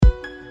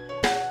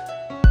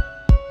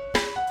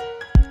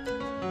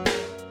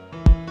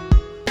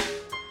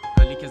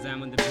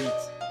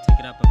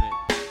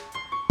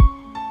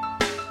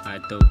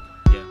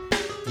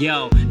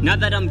Yo, now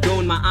that I'm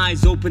grown, my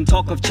eyes open,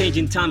 talk of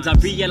changing times. I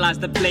realize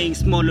that playing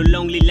small will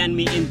only land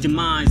me in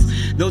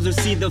demise. Those who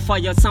see the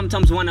fire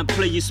sometimes wanna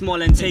play you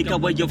small and take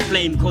away your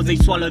flame, cause they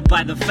swallowed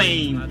by the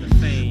fame.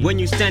 When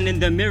you stand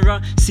in the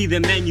mirror, see the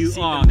man you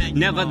are.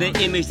 Never the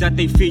image that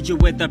they feed you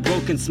with the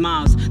broken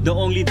smiles. They're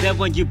only there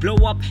when you blow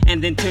up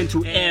and then turn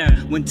to air.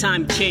 When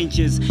time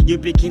changes, you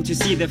begin to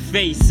see the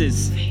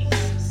faces.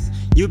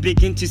 You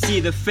begin to see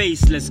the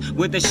faceless.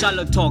 With the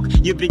shallow talk,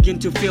 you begin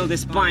to feel the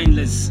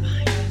spineless.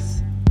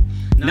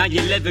 Now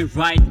you're living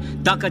right.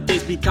 Darker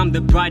days become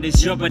the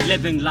brightest. You're a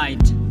living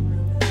light.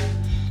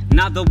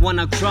 Now they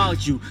wanna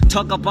crowd you,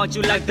 talk about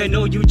you like they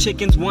know you.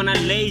 Chickens wanna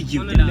lay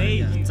you.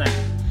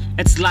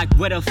 It's like,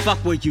 where the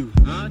fuck were you?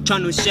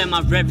 Trying to share my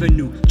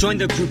revenue, join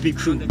the groupie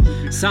crew.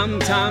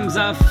 Sometimes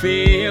I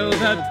feel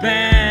the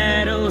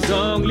battle's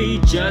only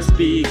just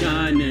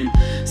begun,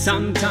 and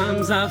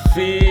sometimes I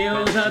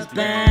feel the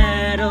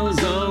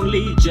battle's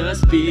only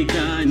just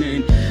begun,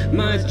 and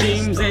my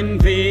dreams and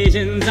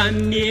visions are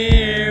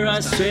near.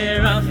 I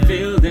swear I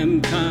feel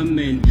them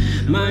coming.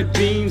 My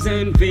dreams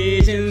and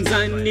visions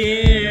are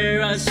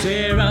near. I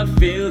swear I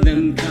feel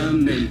them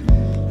coming.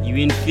 You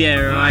in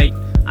fear, right?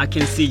 I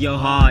can see your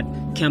heart.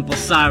 Kamp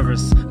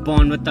Osiris,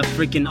 born with a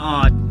freaking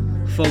art.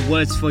 4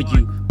 words for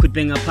you could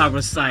bring a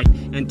parasite,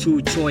 and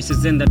 2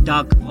 choices in the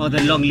dark or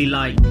the lonely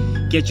light.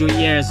 Get your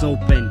ears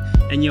open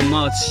and your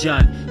mouth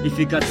shut. If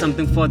you got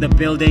something for the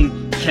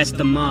building, catch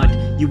the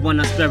mud. You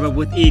wanna spare it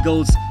with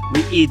eagles?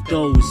 We eat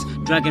those.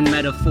 Dragon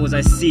metaphors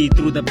I see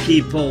through the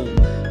people.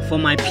 For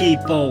my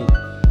people,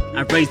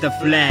 I raise the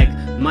flag,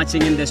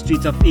 marching in the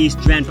streets of East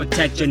Rand,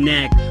 protect your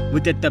neck. We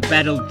did the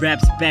battle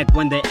raps back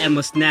when the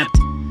ammo snapped.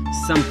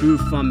 Some grew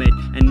from it,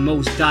 and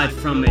most died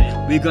from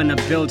it. We're gonna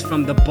build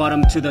from the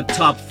bottom to the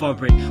top for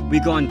it. We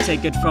gonna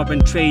take it from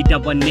and trade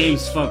our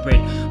names for it.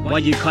 Why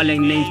you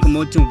calling names,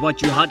 promoting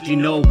what you hardly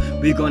know?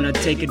 We're gonna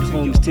take it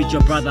home, teach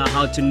your brother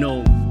how to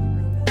know.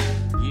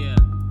 Yeah.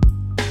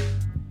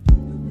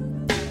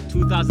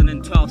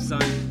 2012,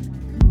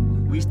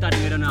 son. We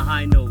starting it on a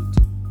high note.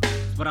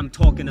 That's what I'm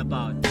talking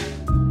about.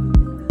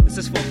 This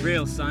is for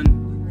real, son.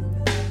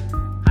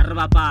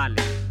 Harabale.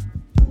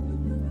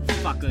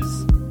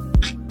 Fuckers.